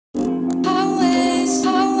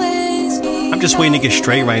just waiting to get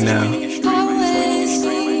straight right now.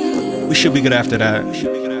 We should be good after that.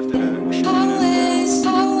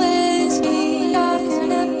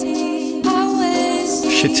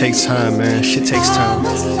 Shit takes time, man. Shit takes time.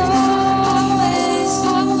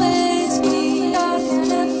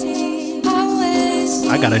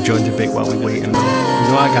 I gotta join the big while we waiting, though. You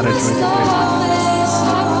know I gotta join the big.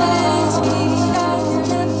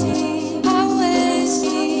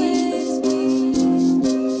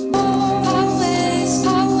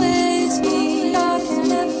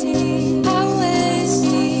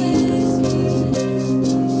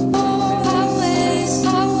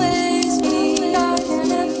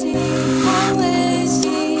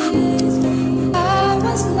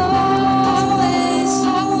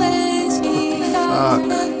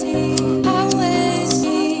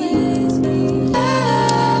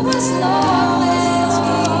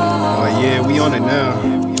 We on it now.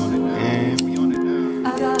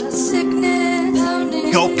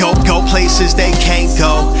 Go places they can't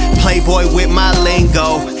go. Playboy with my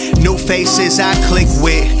lingo. New faces I click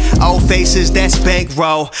with. Old faces that's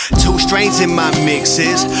bankroll. Two strains in my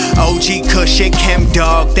mixes. OG Kush and Chem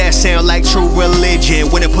Dog. That sound like true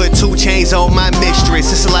religion. When I put 2 chains on my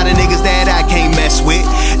mistress. It's a lot of niggas that I can't mess with.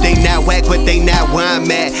 They not whack, but they not where I'm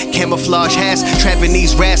at. Camouflage hats, trapping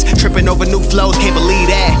these rats, tripping over new flows, can't believe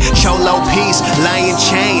that. Cholo piece, lion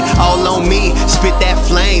chain, all on me. Spit that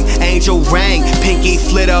flame, angel ring, pinky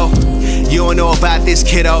flitto. You don't know about this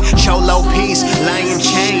kiddo. Cholo piece, lion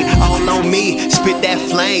chain, all on me. Spit that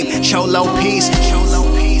flame, cholo piece, cholo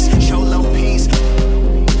piece, cholo piece.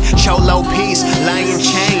 Cholo piece, lion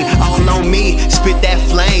chain, all on me. Spit that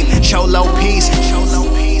flame, cholo piece, cholo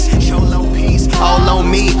piece, cholo piece, all on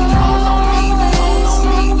me.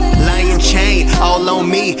 Lion chain, all on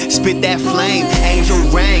me. Spit that flame, angel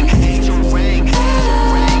ring, angel ring.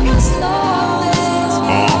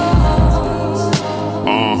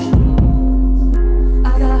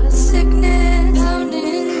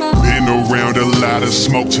 Around a lot of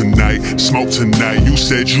smoke tonight. You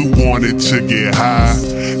said you wanted to get high.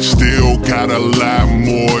 Still got a lot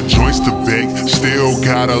more joints to bake. Still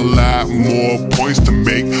got a lot more points to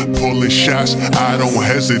make. Pulling shots, I don't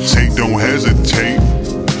hesitate, don't hesitate.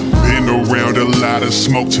 Been around a lot of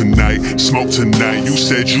smoke tonight. You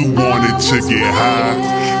said you wanted to get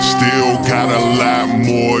high. Still got a lot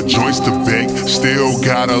more joints to bake. Still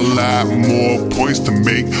got a lot more points to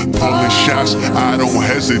make. Pulling shots, I don't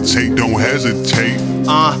hesitate, don't hesitate.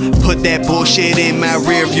 Put that bullshit in my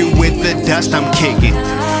rear view with the dust I'm kicking.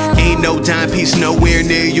 Ain't no dime piece nowhere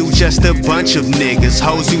near you, just a bunch of niggas.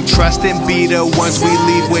 Hoes you trust and be the ones we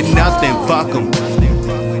leave with nothing, fuck them.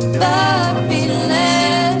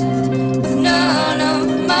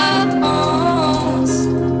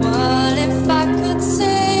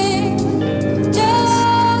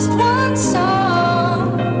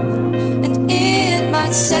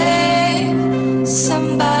 Save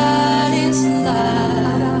somebody's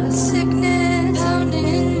life. Sickness down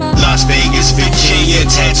in my Las Vegas, Virginia,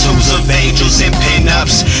 tattoos of angels and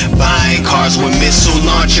pinups. Buying cars with missile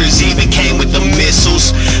launchers, even came with the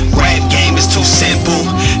missiles. Rap game is too simple.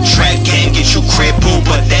 Trap game get you crippled,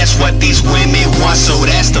 but that's what these women want, so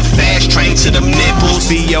that's the fast train to them nipples.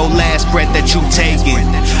 Be your last breath that you taking.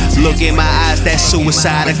 Look in my eyes, that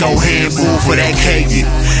suicide. I go handful for that cake.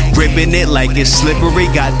 Gripping it like it's slippery.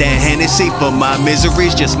 Got that Hennessy for my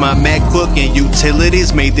miseries. Just my MacBook and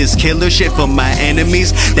utilities. Made this killer shit for my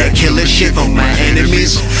enemies. That killer shit for my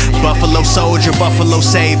enemies. Buffalo Soldier, Buffalo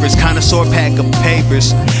Sabres. Connoisseur pack of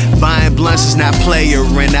papers. Buying blunts is not player,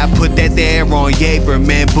 and I put that there on Yaber.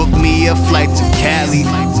 Man, book me a flight to Cali.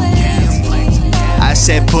 I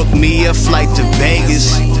said book me a flight to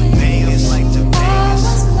Vegas.